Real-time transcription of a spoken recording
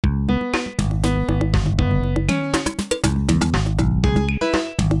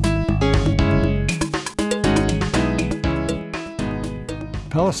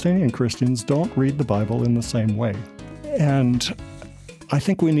Palestinian Christians don't read the Bible in the same way. And I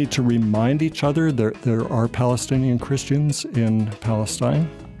think we need to remind each other that there are Palestinian Christians in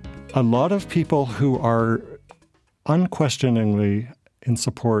Palestine. A lot of people who are unquestioningly in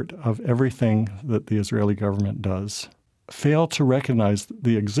support of everything that the Israeli government does fail to recognize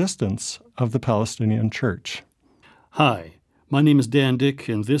the existence of the Palestinian Church. Hi, my name is Dan Dick,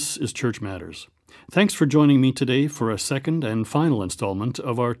 and this is Church Matters. Thanks for joining me today for a second and final installment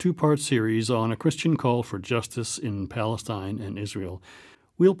of our two-part series on a Christian call for justice in Palestine and Israel.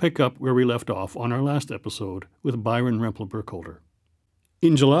 We'll pick up where we left off on our last episode with Byron Rempel Burkholder.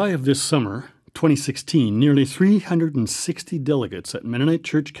 In July of this summer, 2016, nearly 360 delegates at Mennonite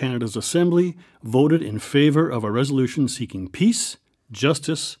Church Canada's Assembly voted in favor of a resolution seeking peace,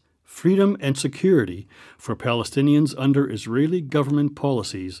 justice, freedom, and security for Palestinians under Israeli government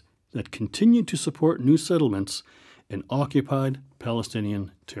policies that continue to support new settlements in occupied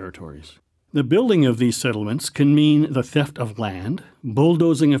Palestinian territories. The building of these settlements can mean the theft of land,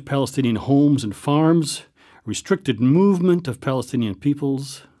 bulldozing of Palestinian homes and farms, restricted movement of Palestinian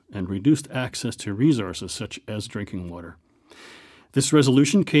peoples, and reduced access to resources such as drinking water. This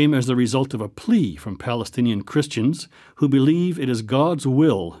resolution came as the result of a plea from Palestinian Christians who believe it is God's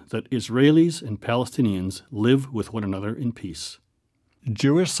will that Israelis and Palestinians live with one another in peace.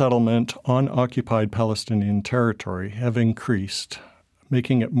 Jewish settlement on occupied Palestinian territory have increased,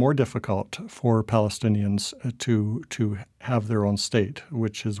 making it more difficult for Palestinians to have their own state,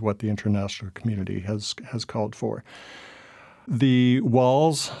 which is what the international community has called for. The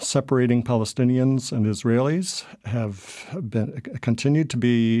walls separating Palestinians and Israelis have continued to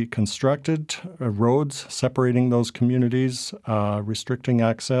be constructed, roads separating those communities, restricting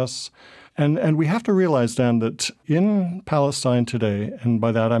access. And we have to realize, Dan, that in Palestine today, and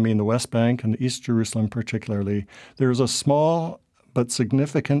by that I mean the West Bank and East Jerusalem particularly, there's a small but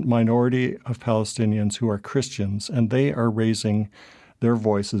significant minority of Palestinians who are Christians, and they are raising their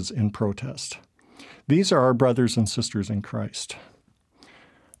voices in protest. These are our brothers and sisters in Christ.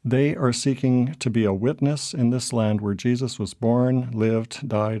 They are seeking to be a witness in this land where Jesus was born, lived,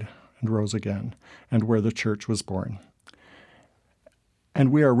 died, and rose again, and where the church was born. And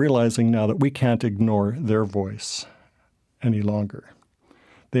we are realizing now that we can't ignore their voice any longer.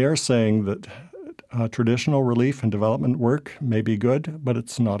 They are saying that traditional relief and development work may be good, but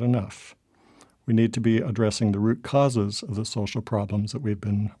it's not enough. We need to be addressing the root causes of the social problems that we've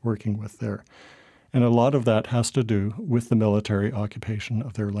been working with there. And a lot of that has to do with the military occupation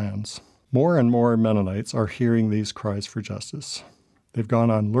of their lands. More and more Mennonites are hearing these cries for justice. They've gone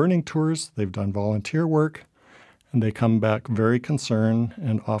on learning tours, they've done volunteer work, and they come back very concerned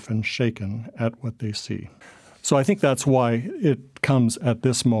and often shaken at what they see. So I think that's why it comes at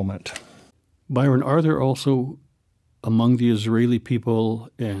this moment. Byron, are there also among the Israeli people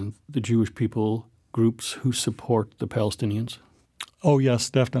and the Jewish people groups who support the Palestinians? Oh, yes,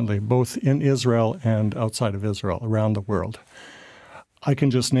 definitely, both in Israel and outside of Israel, around the world. I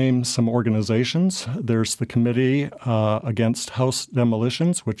can just name some organizations. There's the Committee Against House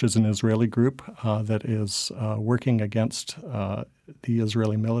Demolitions, which is an Israeli group that is working against the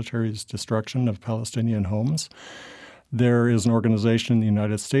Israeli military's destruction of Palestinian homes. There is an organization in the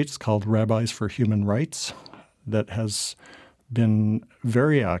United States called Rabbis for Human Rights that has been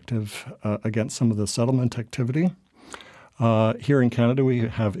very active against some of the settlement activity. Here in Canada, we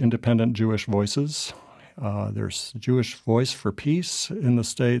have Independent Jewish Voices. There's Jewish Voice for Peace in the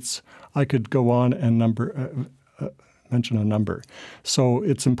States. I could go on and mention a number. So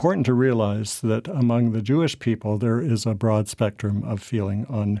it's important to realize that among the Jewish people, there is a broad spectrum of feeling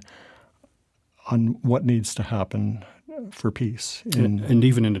on what needs to happen for peace. And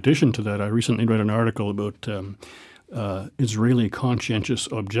even in addition to that, I recently read an article about Israeli conscientious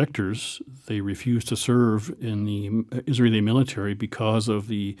objectors. They refuse to serve in the Israeli military because of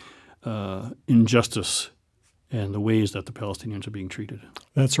the injustice and the ways that the Palestinians are being treated.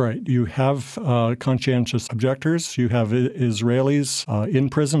 That's right. You have conscientious objectors. You have Israelis in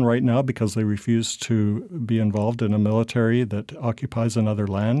prison right now because they refuse to be involved in a military that occupies another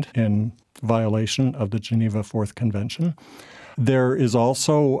land in violation of the Geneva Fourth Convention. There is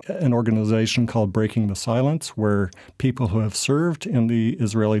also an organization called Breaking the Silence, where people who have served in the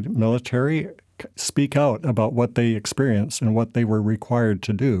Israeli military speak out about what they experienced and what they were required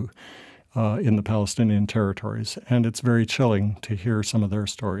to do in the Palestinian territories. And it's very chilling to hear some of their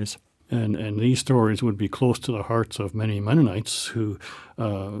stories. And these stories would be close to the hearts of many Mennonites who,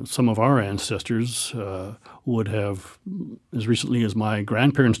 some of our ancestors would have, as recently as my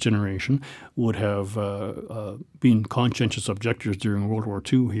grandparents' generation, would have been conscientious objectors during World War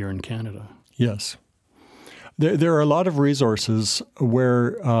II here in Canada. Yes. There are a lot of resources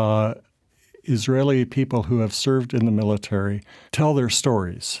where Israeli people who have served in the military tell their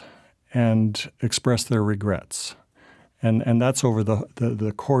stories and express their regrets. And that's over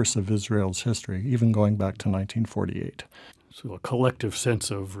the course of Israel's history, even going back to 1948. So a collective sense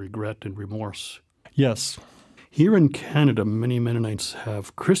of regret and remorse. Yes. Here in Canada, many Mennonites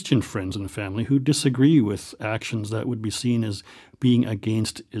have Christian friends and family who disagree with actions that would be seen as being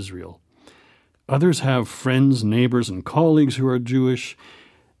against Israel. Others have friends, neighbors, and colleagues who are Jewish.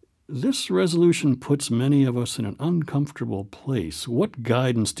 This resolution puts many of us in an uncomfortable place. What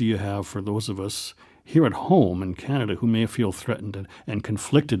guidance do you have for those of us here at home in Canada who may feel threatened and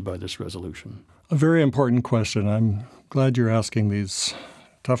conflicted by this resolution? A very important question. I'm glad you're asking these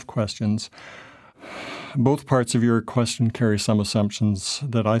tough questions. Both parts of your question carry some assumptions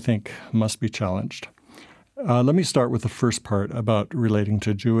that I think must be challenged. Let me start with the first part about relating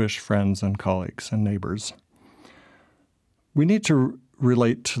to Jewish friends and colleagues and neighbors. We need to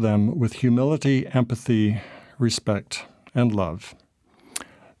relate to them with humility, empathy, respect, and love.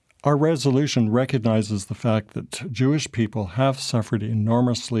 Our resolution recognizes the fact that Jewish people have suffered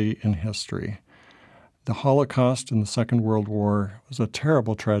enormously in history. The Holocaust and the Second World War was a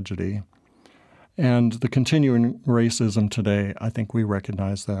terrible tragedy. And the continuing racism today, I think we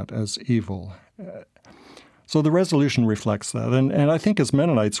recognize that as evil. So the resolution reflects that. And I think as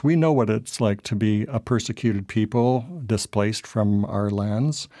Mennonites, we know what it's like to be a persecuted people, displaced from our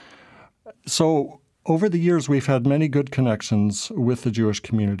lands. So over the years, we've had many good connections with the Jewish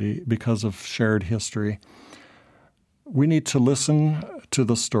community because of shared history. We need to listen to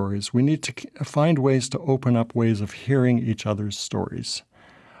the stories. We need to find ways to open up ways of hearing each other's stories.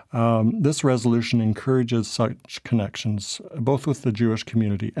 This resolution encourages such connections, both with the Jewish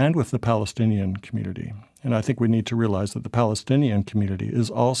community and with the Palestinian community. And I think we need to realize that the Palestinian community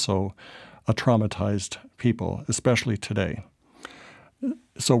is also a traumatized people, especially today.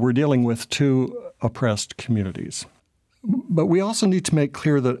 So we're dealing with two oppressed communities. But we also need to make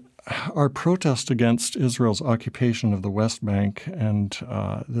clear that our protest against Israel's occupation of the West Bank and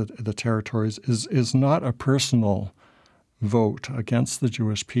the territories is not a personal vote against the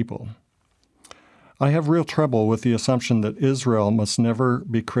Jewish people. I have real trouble with the assumption that Israel must never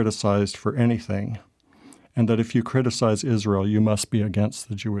be criticized for anything, and that if you criticize Israel, you must be against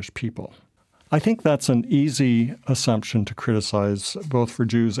the Jewish people. I think that's an easy assumption to criticize, both for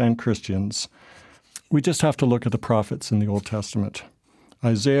Jews and Christians. We just have to look at the prophets in the Old Testament.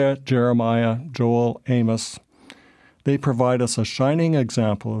 Isaiah, Jeremiah, Joel, Amos, they provide us a shining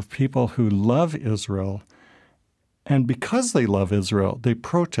example of people who love Israel. And because they love Israel, they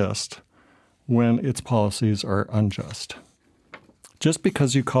protest when its policies are unjust. Just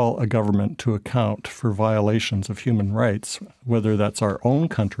because you call a government to account for violations of human rights, whether that's our own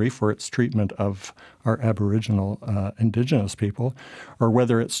country for its treatment of our Aboriginal indigenous people, or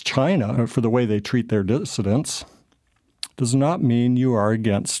whether it's China for the way they treat their dissidents, does not mean you are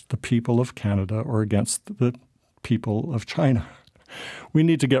against the people of Canada or against the people of China. We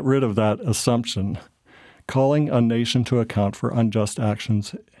need to get rid of that assumption. Calling a nation to account for unjust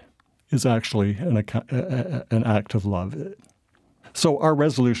actions is actually an act of love. So our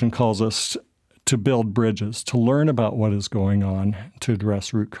resolution calls us to build bridges, to learn about what is going on, to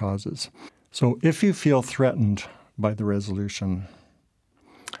address root causes. So if you feel threatened by the resolution,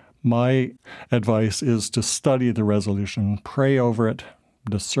 my advice is to study the resolution, pray over it,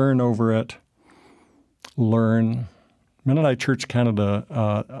 discern over it, learn. Mennonite Church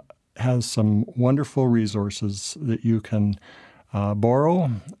Canada has some wonderful resources that you can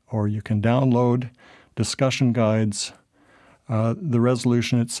borrow or you can download, discussion guides. The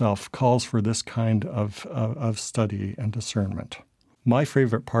resolution itself calls for this kind of study and discernment. My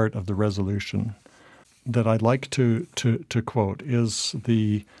favorite part of the resolution that I'd like to quote is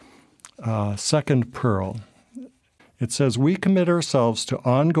the second pearl. It says, "We commit ourselves to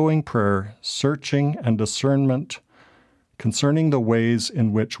ongoing prayer, searching, and discernment concerning the ways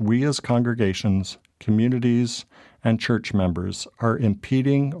in which we as congregations, communities, and church members are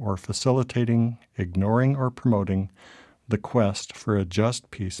impeding or facilitating, ignoring, or promoting the quest for a just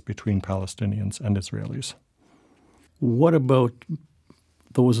peace between Palestinians and Israelis." What about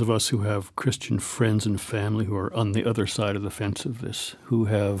those of us who have Christian friends and family who are on the other side of the fence of this, who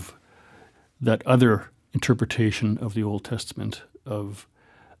have that other interpretation of the Old Testament of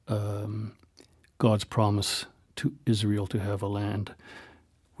God's promise to Israel to have a land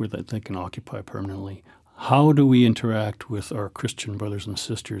where they can occupy permanently? How do we interact with our Christian brothers and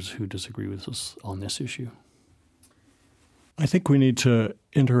sisters who disagree with us on this issue? I think we need to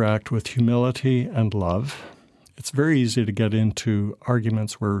interact with humility and love. It's very easy to get into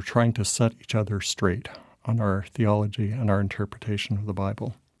arguments where we're trying to set each other straight our theology and our interpretation of the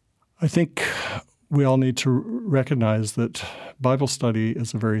Bible. I think we all need to recognize that Bible study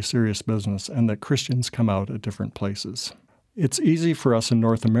is a very serious business and that Christians come out at different places. It's easy for us in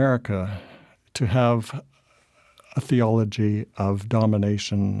North America to have a theology of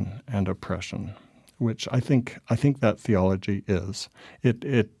domination and oppression, which I think that theology is.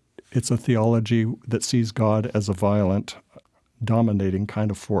 It's a theology that sees God as a violent, dominating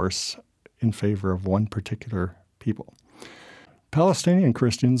kind of force in favor of one particular people. Palestinian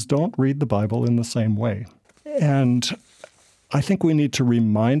Christians don't read the Bible in the same way. And I think we need to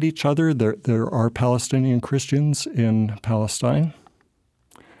remind each other that there are Palestinian Christians in Palestine.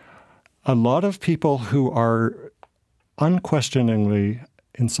 A lot of people who are unquestioningly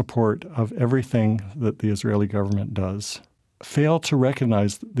in support of everything that the Israeli government does fail to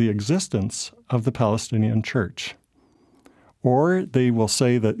recognize the existence of the Palestinian Church. Or they will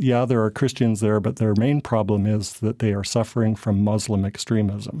say that, yeah, there are Christians there, but their main problem is that they are suffering from Muslim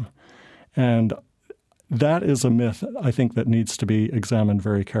extremism. And that is a myth, I think, that needs to be examined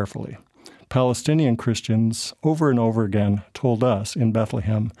very carefully. Palestinian Christians over and over again told us in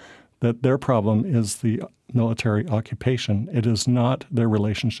Bethlehem that their problem is the military occupation. It is not their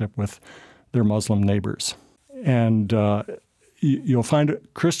relationship with their Muslim neighbors. And you'll find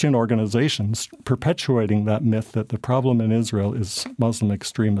Christian organizations perpetuating that myth that the problem in Israel is Muslim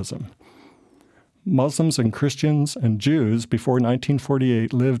extremism. Muslims and Christians and Jews before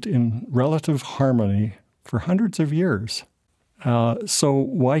 1948 lived in relative harmony for hundreds of years. So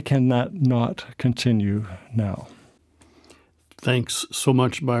why can that not continue now? Thanks so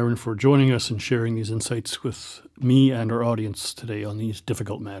much, Byron, for joining us and sharing these insights with me and our audience today on these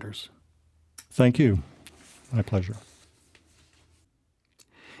difficult matters. Thank you. My pleasure.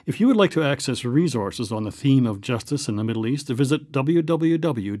 If you would like to access resources on the theme of justice in the Middle East, visit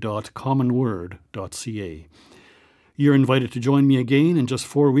www.commonword.ca. You're invited to join me again in just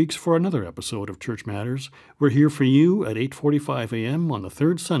 4 weeks for another episode of Church Matters. We're here for you at 8:45 a.m. on the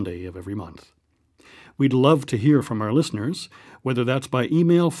third Sunday of every month. We'd love to hear from our listeners, whether that's by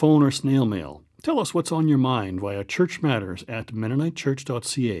email, phone, or snail mail. Tell us what's on your mind via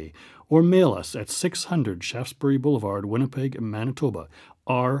churchmatters@mennonitechurch.ca or mail us at 600 Shaftesbury Boulevard, Winnipeg, Manitoba,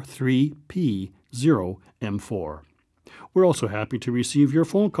 R3P0M4. We're also happy to receive your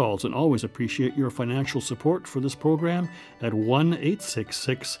phone calls and always appreciate your financial support for this program at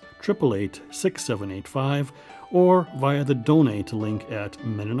 1-866-888-6785 or via the donate link at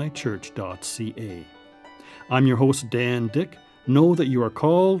mennonitechurch.ca. I'm your host, Dan Dick. Know that you are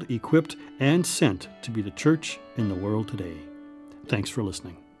called, equipped, and sent to be the church in the world today. Thanks for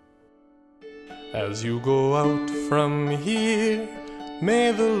listening. As you go out from here,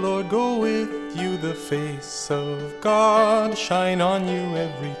 may the Lord go with you, the face of God shine on you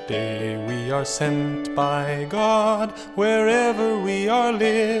every day. We are sent by God wherever we are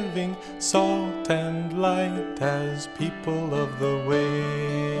living, salt and light as people of the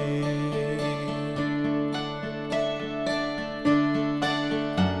way.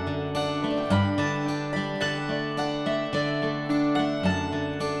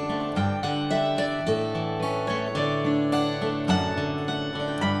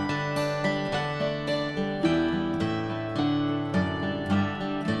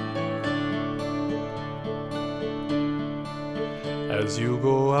 As you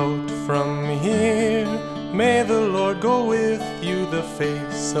go out from here, may the Lord go with you, the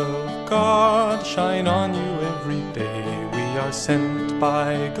face of God shine on you every day. We are sent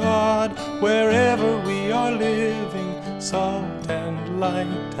by God wherever we are living, salt and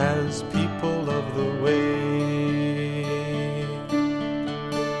light as people of the way.